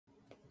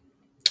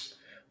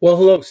Well,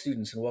 hello,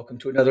 students, and welcome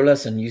to another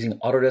lesson using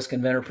Autodesk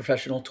Inventor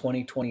Professional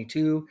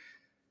 2022.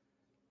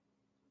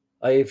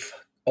 I've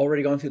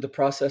already gone through the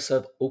process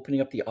of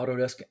opening up the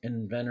Autodesk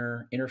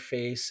Inventor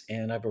interface,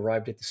 and I've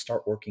arrived at the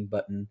Start Working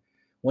button.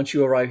 Once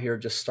you arrive here,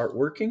 just start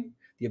working.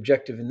 The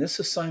objective in this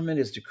assignment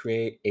is to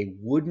create a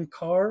wooden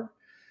car,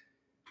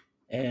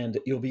 and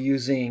you'll be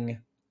using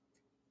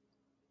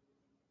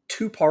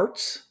two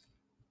parts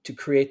to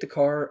create the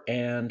car,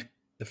 and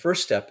the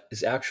first step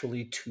is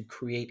actually to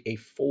create a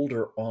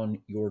folder on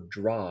your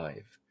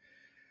drive.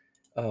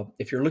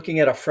 If you're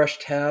looking at a fresh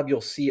tab, you'll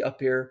see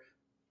up here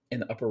in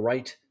the upper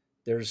right,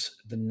 there's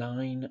the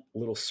 9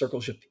 little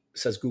circles that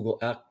says Google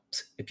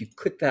Apps. If you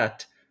click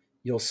that,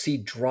 you'll see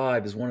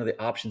Drive as one of the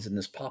options in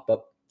this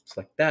pop-up.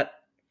 Select that,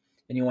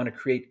 and you want to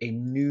create a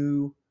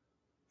new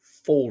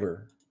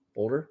folder,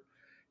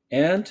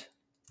 and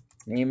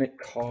name it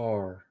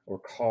car or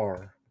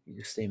car.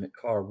 You just name it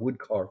car, wood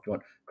car. If you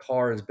want,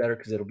 car is better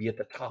because it'll be at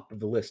the top of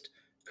the list.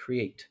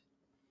 Create.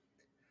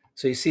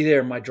 So you see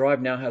there, my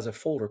drive now has a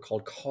folder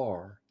called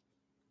car.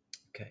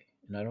 Okay,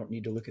 and I don't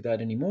need to look at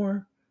that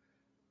anymore.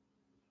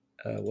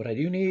 What I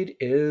do need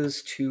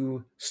is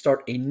to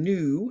start a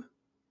new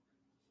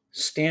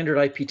standard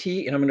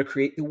IPT, and I'm going to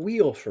create the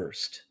wheel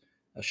first.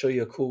 I'll show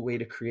you a cool way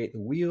to create the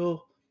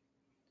wheel.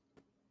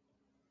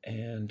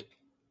 And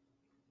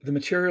the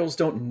materials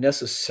don't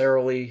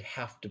necessarily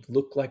have to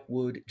look like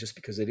wood just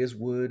because it is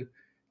wood.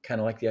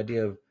 Kind of like the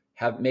idea of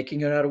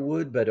making it out of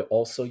wood, but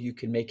also you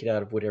can make it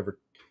out of whatever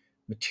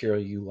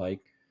material you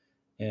like,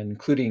 and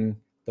including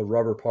the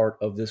rubber part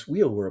of this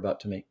wheel we're about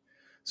to make.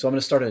 So I'm going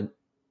to start a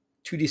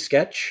 2D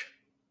sketch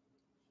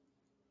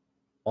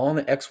on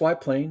the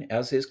XY plane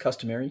as is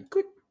customary.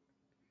 Click.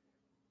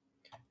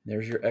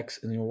 There's your X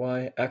and your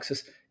Y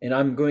axis. And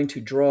I'm going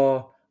to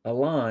draw a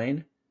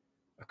line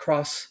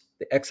across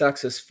the X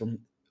axis from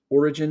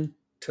origin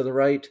to the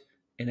right.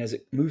 And as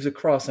it moves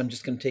across, I'm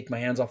just going to take my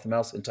hands off the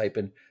mouse and type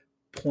in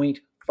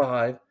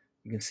 0.5.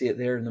 You can see it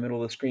there in the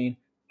middle of the screen.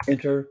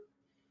 Enter,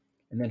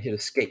 and then hit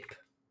escape.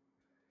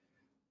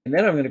 And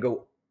then I'm going to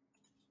go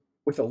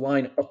with a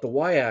line up the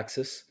Y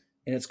axis,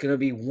 and it's going to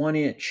be 1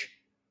 inch.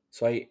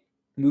 So I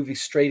move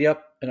these straight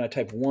up, and I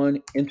type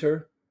 1,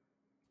 enter.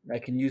 I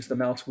can use the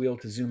mouse wheel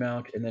to zoom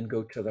out and then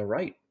go to the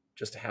right,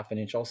 just a ½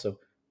 inch also,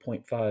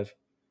 0.5.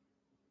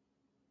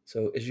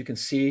 So as you can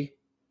see,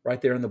 right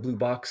there in the blue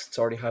box, it's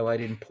already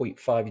highlighted in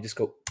 0.5. You just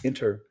go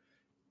enter.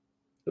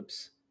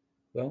 Oops.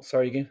 Well,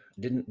 sorry again.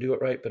 I didn't do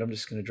it right, but I'm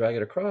just going to drag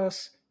it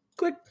across.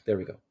 Click. There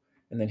we go.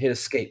 And then hit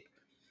escape.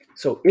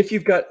 So if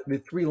you've got the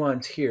 3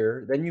 lines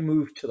here, then you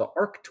move to the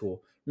arc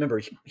tool.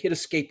 Remember, hit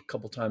escape a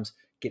couple times,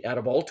 get out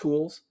of all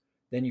tools,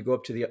 then you go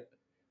up to the,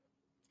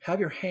 have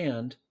your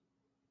hand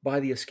by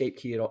the escape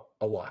key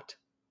a lot,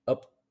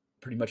 up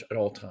pretty much at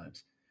all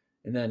times.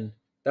 And then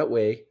that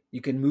way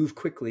you can move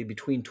quickly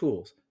between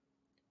tools.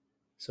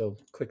 So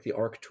click the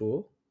arc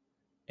tool,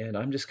 and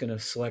I'm just going to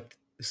select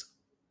this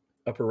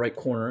upper right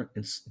corner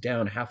and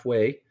down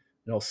halfway,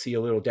 and I'll see a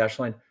little dash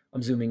line.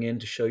 I'm zooming in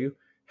to show you.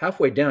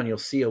 Halfway down, you'll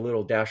see a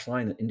little dash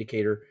line, the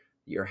indicator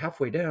that you're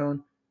halfway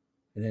down,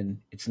 and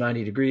then it's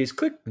 90 degrees.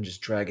 Click and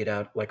just drag it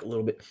out like a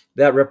little bit.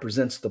 That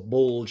represents the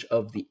bulge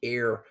of the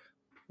air.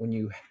 When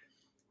you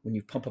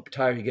pump up a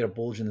tire, you get a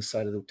bulge in the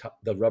side of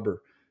the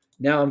rubber.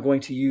 Now I'm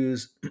going to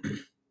use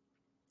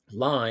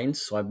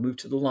lines. So I've moved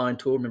to the line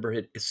tool. Remember,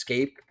 hit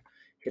escape,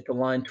 hit the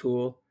line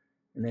tool,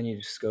 and then you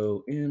just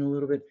go in a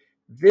little bit.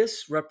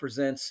 This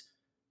represents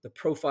the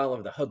profile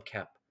of the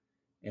hubcap.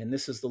 And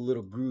this is the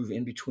little groove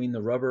in between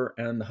the rubber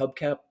and the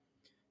hubcap.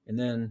 And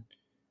then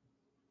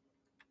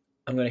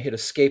I'm going to hit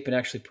escape and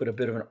actually put a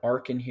bit of an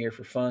arc in here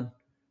for fun,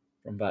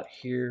 from about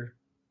here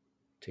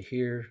to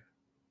here.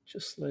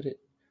 Just let it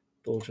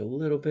bulge a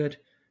little bit.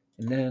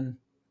 And then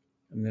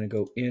I'm going to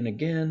go in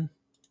again.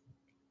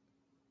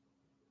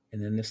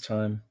 And then this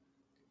time,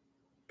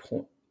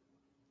 point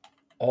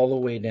all the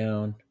way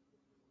down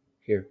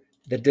here.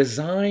 The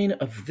design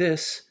of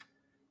this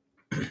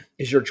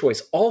is your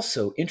choice.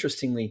 Also,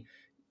 interestingly,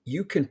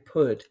 you can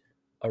put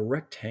a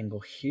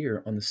rectangle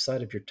here on the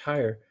side of your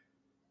tire,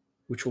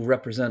 which will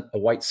represent a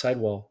white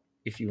sidewall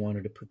if you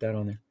wanted to put that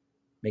on there.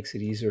 Makes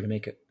it easier to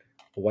make it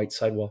a white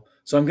sidewall.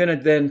 So I'm going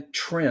to then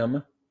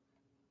trim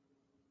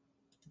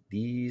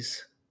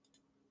these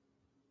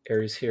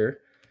areas here.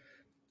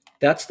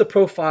 That's the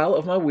profile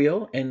of my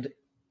wheel, and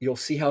you'll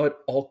see how it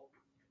all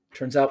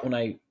turns out when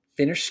I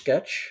finish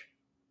sketch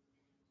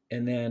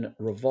and then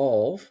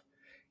revolve.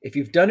 If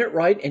you've done it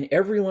right and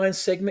every line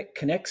segment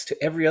connects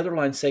to every other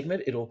line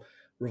segment, it'll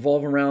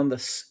revolve around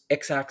the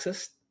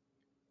x-axis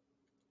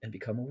and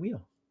become a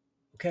wheel.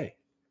 Okay.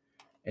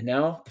 And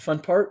now the fun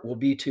part will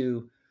be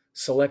to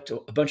select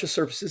a bunch of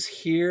surfaces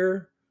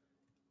here,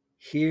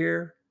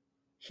 here,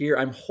 here.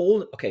 I'm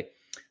holding, okay.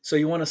 So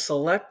you want to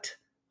select,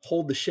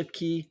 hold the shift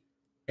key,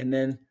 and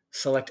then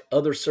select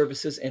other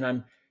surfaces. And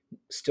I'm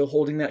still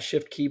holding that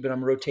shift key, but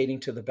I'm rotating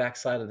to the back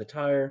side of the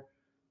tire.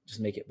 Just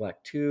make it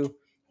black too.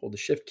 Hold the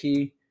shift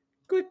key,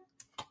 click.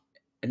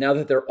 And now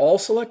that they're all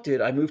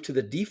selected, I move to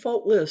the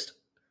default list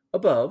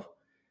above,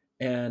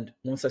 And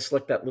once I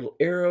select that little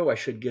arrow, I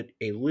should get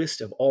a list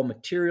of all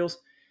materials.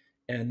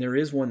 And there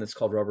is one that's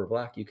called rubber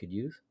black you could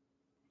use.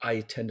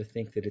 I tend to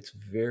think that it's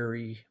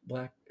very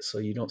black, so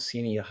you don't see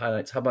any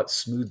highlights. How about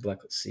smooth black?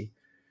 Let's see.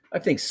 I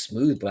think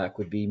smooth black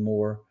would be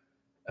more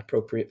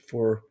appropriate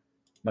for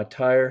my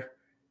tire.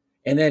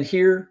 And then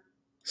here,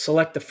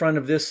 select the front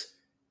of this.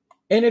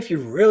 And if you're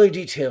really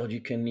detailed, you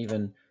can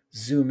even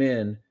zoom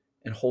in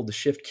and hold the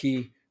shift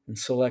key and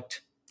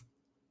select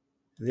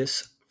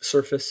this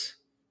surface.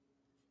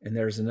 And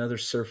there's another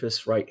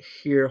surface right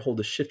here. Hold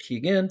the shift key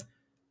again.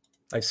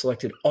 I've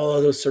selected all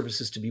of those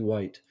surfaces to be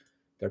white.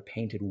 They're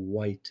painted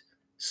white,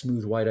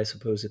 smooth white, I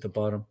suppose, at the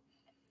bottom.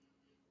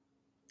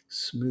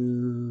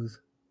 Smooth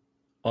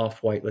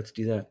off-white. Let's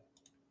do that.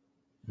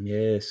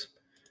 Yes.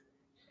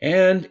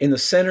 And in the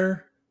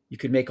center, you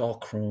could make all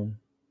chrome.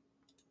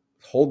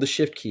 Hold the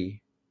shift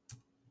key.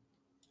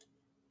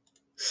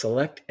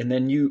 Select, and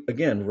then you,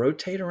 again,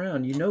 rotate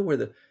around. You know where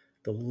the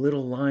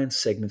little line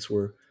segments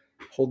were.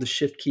 Hold the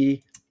shift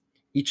key.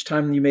 Each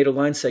time you made a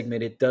line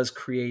segment, it does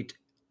create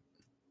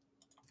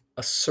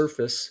a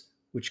surface,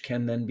 which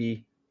can then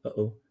be,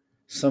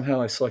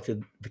 somehow I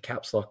selected the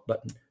caps lock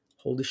button.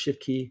 Hold the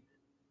shift key.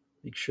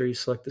 Make sure you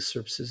select the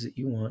surfaces that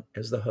you want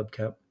as the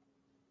hubcap.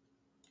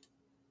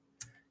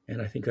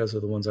 And I think those are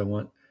the ones I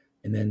want.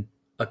 And then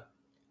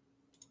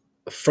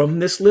from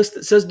this list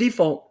that says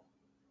default,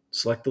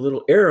 select the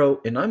little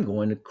arrow, and I'm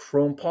going to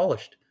chrome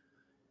polished.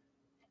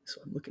 So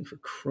I'm looking for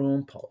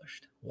chrome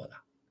polished. Voila.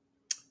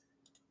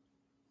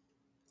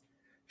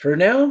 For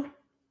now,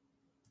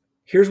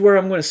 here's where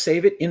I'm going to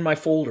save it in my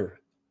folder.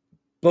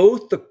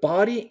 Both the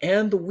body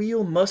and the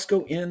wheel must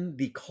go in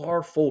the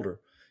car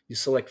folder. You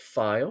select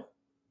File,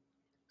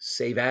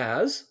 Save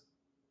As.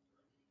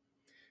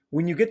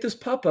 When you get this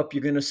pop-up,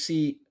 you're going to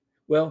see,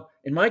 well,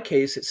 in my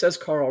case, it says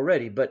car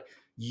already, but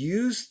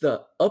use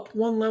the up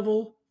one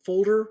level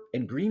folder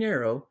and green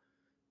arrow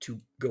to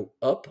go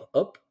up,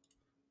 up,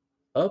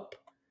 up.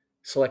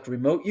 Select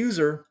Remote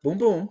User, boom,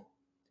 boom.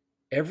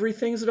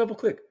 Everything's a double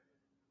click.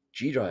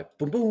 G drive,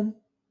 boom, boom.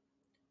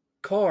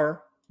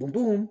 Car, boom,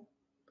 boom.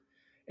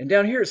 And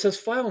down here it says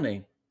file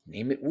name.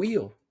 Name it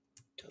wheel.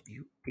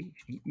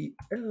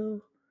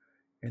 W-H-E-E-L.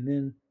 And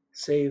then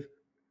save.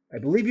 I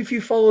believe if you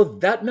follow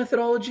that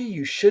methodology,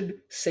 you should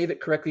save it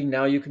correctly.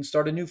 Now you can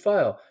start a new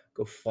file.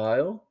 Go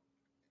File,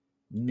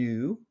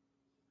 New,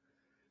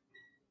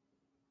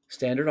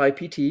 Standard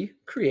IPT,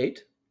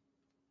 Create.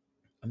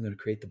 I'm going to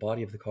create the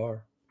body of the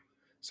car.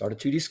 Start a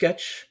 2D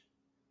sketch.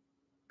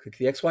 Click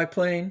the XY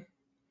plane.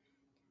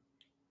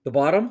 The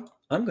bottom,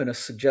 I'm going to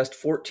suggest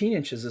 14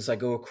 inches as I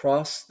go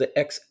across the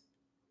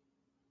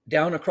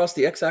down across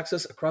the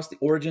x-axis, across the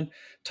origin.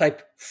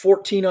 Type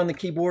 14 on the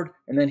keyboard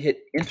and then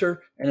hit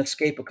enter and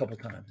escape a couple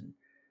times.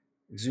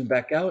 Zoom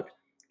back out,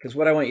 because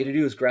what I want you to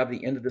do is grab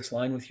the end of this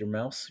line with your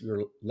mouse,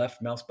 your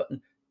left mouse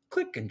button,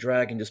 click and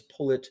drag and just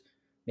pull it.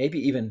 Maybe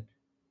even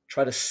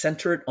try to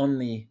center it on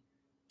the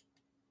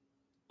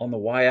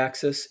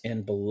y-axis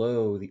and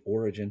below the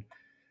origin.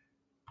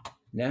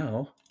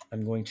 Now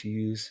I'm going to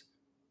use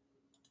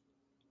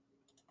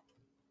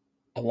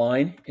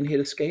Align and hit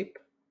escape.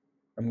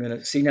 I'm going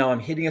to see now I'm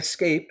hitting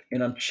escape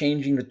and I'm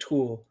changing the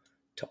tool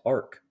to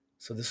arc.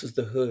 So this is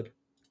the hood.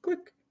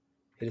 Click,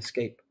 hit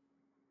escape.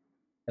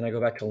 And I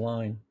go back to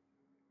line,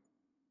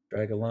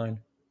 drag a line,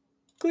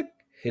 click,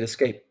 hit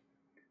escape,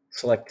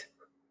 select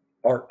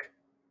arc.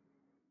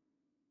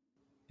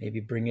 Maybe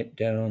bring it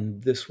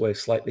down this way,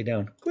 slightly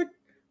down, click.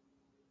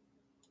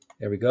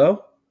 There we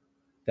go.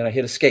 Then I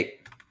hit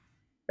escape.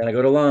 Then I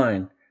go to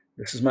line.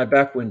 This is my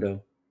back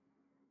window.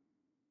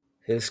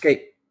 Hit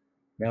escape.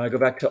 Now I go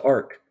back to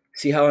arc.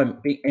 See how I'm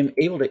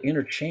able to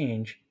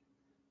interchange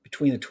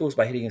between the tools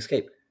by hitting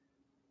escape.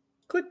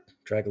 Click,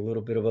 drag a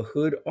little bit of a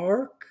hood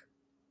arc,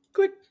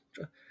 click,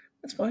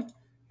 that's fine.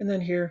 And then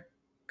here,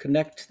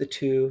 connect the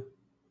two,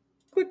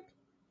 click.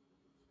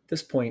 At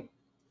this point,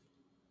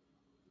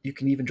 you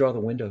can even draw the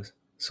windows.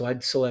 So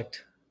I'd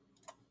select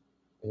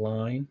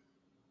line,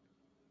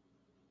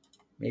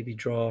 maybe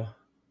draw.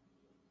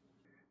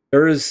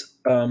 There is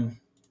a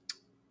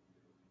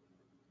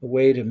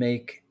way to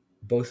make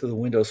both of the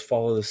windows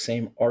follow the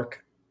same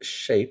arc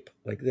shape,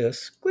 like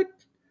this, click.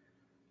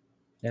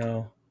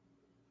 Now,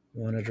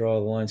 you want to draw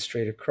the line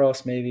straight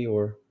across maybe,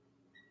 or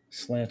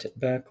slant it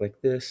back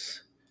like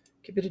this.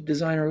 Give it a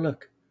designer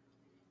look.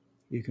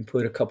 You can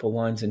put a couple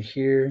lines in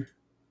here.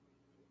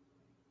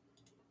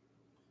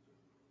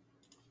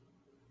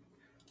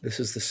 This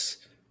is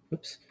this,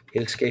 oops,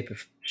 hit escape. It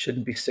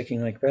shouldn't be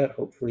sticking like that.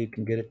 Hopefully you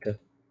can get it to,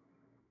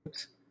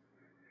 oops.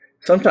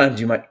 Sometimes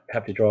you might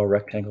have to draw a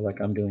rectangle like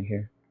I'm doing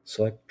here.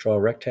 Select, draw a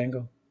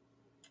rectangle,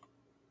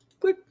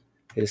 click,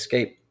 hit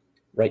escape.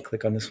 Right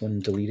click on this one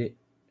and delete it.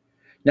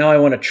 Now I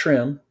want to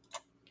trim.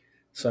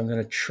 So I'm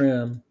going to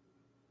trim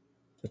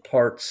the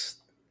parts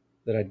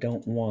that I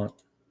don't want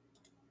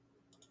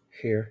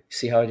here.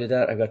 See how I did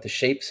that? I've got the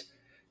shapes.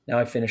 Now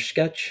I finish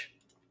sketch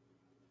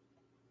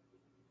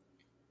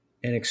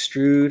and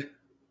extrude,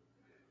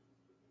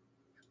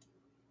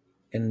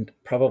 and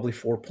probably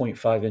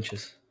 4.5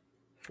 inches.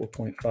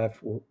 4.5.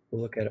 We'll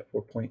look at it.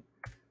 4.5.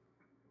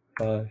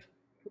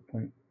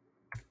 4.5.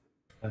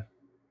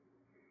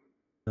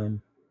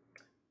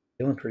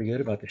 Feeling pretty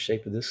good about the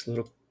shape of this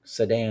little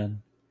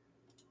sedan.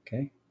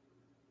 Okay.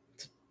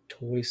 It's a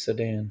toy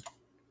sedan.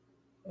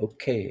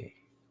 Okay.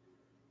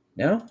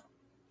 Now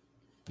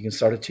you can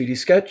start a 2D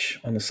sketch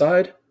on the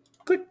side.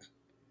 Click.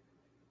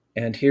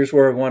 And here's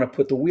where I want to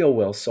put the wheel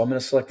well. So I'm going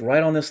to select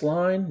right on this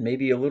line,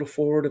 maybe a little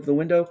forward of the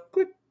window.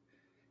 Click.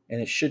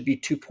 And it should be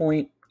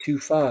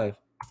 2.25.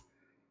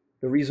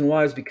 The reason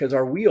why is because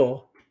our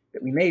wheel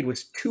that we made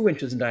was 2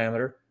 inches in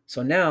diameter.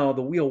 So now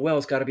the wheel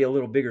well's got to be a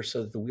little bigger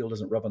so that the wheel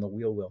doesn't rub on the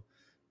wheel well.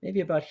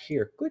 Maybe about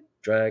here. Click,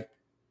 drag,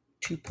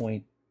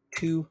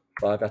 2.25.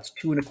 That's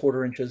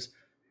 2.25 inches.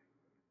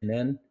 And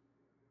then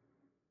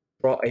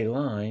draw a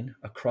line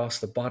across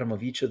the bottom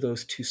of each of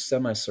those two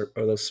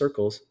those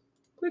circles.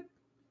 Click.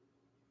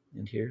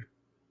 And here.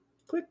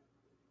 Click.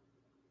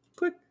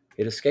 Click.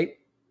 Hit escape.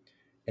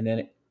 And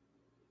then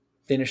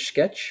finish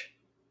sketch.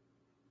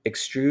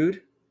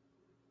 Extrude.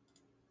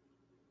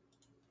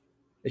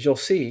 As you'll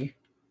see,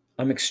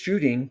 I'm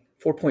extruding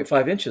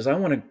 4.5 inches. I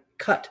want to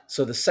cut.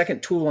 So the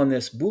second tool on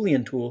this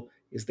Boolean tool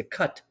is the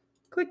cut.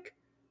 Click.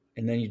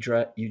 And then you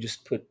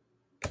just put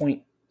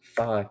 0.5.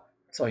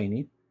 That's all you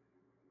need.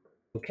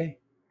 Okay.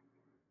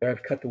 There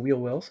I've cut the wheel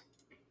wells.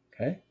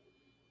 Okay.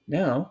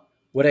 Now,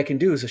 what I can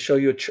do is show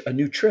you a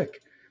new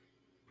trick.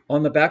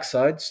 On the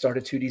backside, start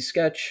a 2D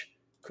sketch.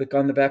 Click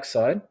on the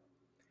backside.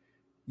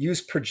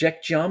 Use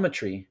project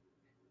geometry.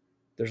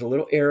 There's a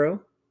little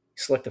arrow.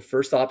 Select the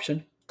first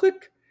option.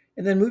 Click.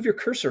 And then move your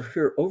cursor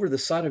here over the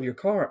side of your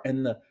car,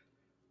 and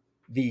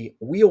the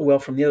wheel well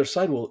from the other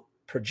side will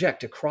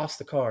project across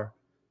the car.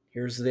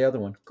 Here's the other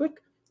one.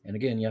 Click. And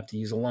again, you have to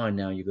use a line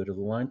now. You go to the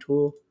line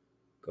tool,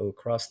 go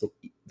across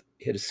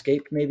hit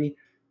escape maybe,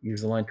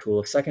 use the line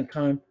tool a second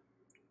time,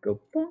 go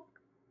bonk,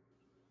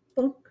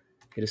 bonk,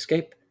 hit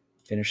escape,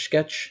 finish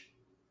sketch,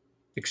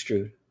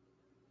 extrude.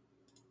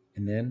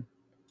 And then,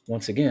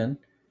 once again,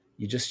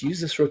 you just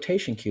use this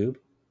rotation cube,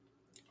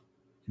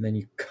 and then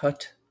you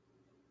cut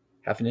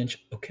 1/2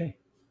 inch. Okay.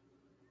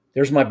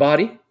 There's my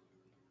body.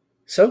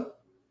 So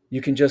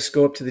you can just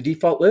go up to the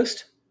default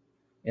list,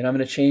 and I'm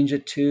going to change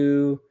it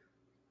to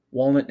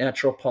walnut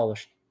natural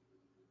polish.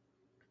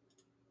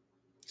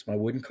 It's my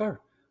wooden car.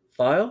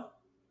 File,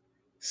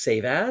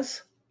 save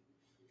as.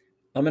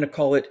 I'm going to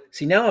call it,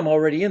 see, now I'm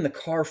already in the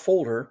car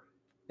folder,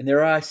 and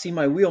there I see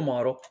my wheel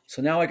model.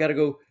 So now I got to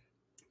go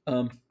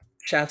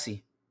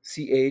chassis,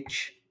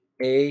 CHASSIS,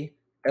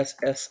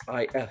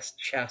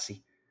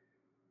 chassis.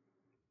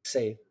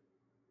 Save.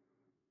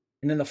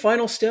 And then the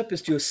final step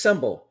is to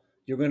assemble.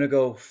 You're going to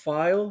go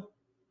File,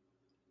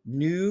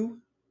 New,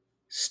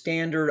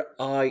 Standard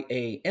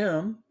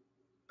IAM,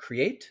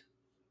 Create,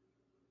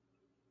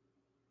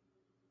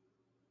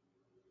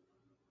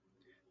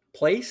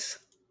 Place,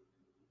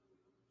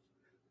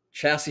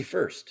 Chassis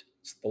first.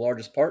 It's the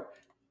largest part.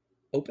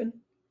 Open,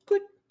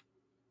 click,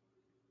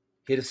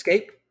 hit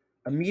escape,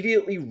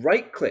 immediately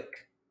right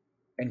click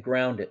and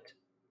ground it.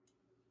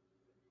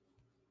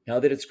 Now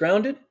that it's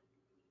grounded,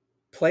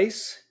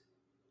 place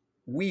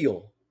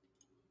wheel.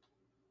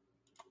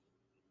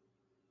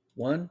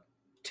 1,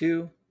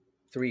 2,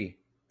 3,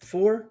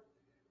 4.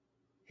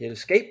 Hit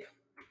escape.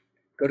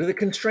 Go to the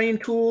constrain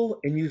tool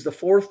and use the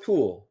fourth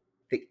tool,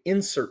 the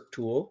insert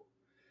tool.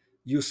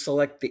 You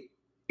select the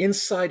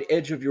inside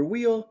edge of your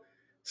wheel,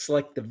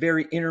 select the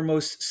very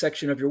innermost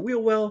section of your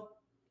wheel well,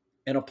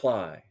 and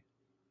apply.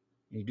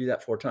 And you do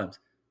that 4 times.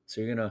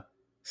 So you're going to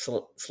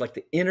select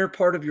the inner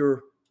part of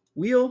your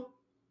wheel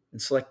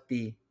and select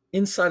the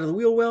inside of the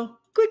wheel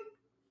well, click,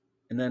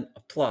 and then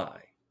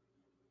apply.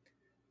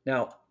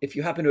 Now, if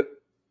you happen to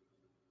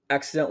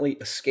accidentally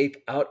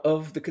escape out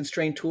of the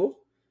constrain tool,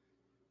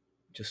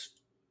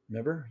 just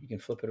remember, you can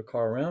flip a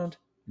car around,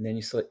 and then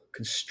you select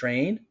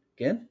constrain.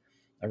 Again,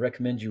 I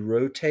recommend you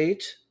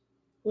rotate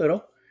a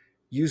little.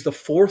 Use the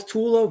fourth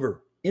tool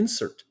over,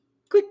 insert,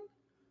 click.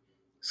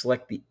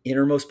 Select the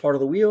innermost part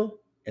of the wheel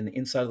and the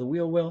inside of the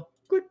wheel well,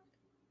 click,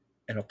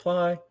 and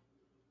apply.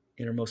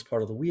 Innermost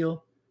part of the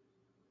wheel,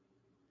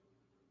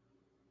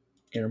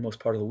 innermost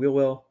part of the wheel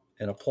well,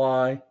 and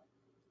apply.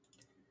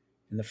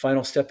 And the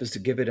final step is to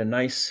give it a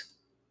nice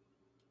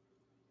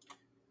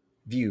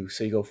view.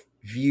 So you go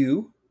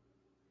View,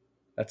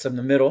 that's in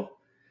the middle.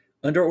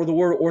 Under the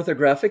word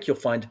orthographic, you'll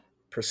find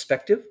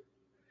Perspective,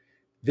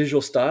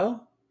 Visual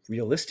Style,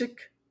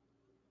 Realistic.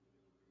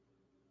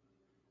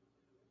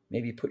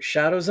 Maybe put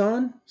shadows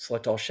on,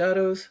 select all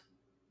shadows.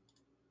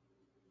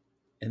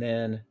 And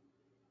then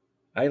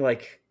I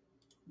like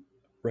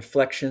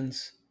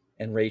reflections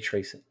and ray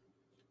tracing.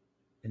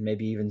 And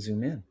maybe even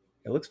zoom in.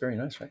 It looks very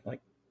nice, right?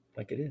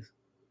 Like it is.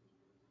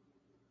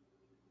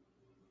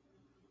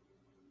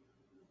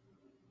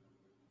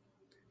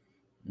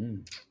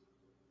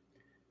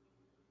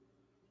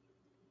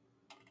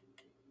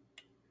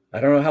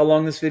 I don't know how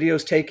long this video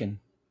is taken,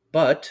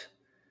 but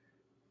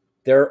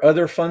there are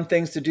other fun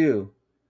things to do.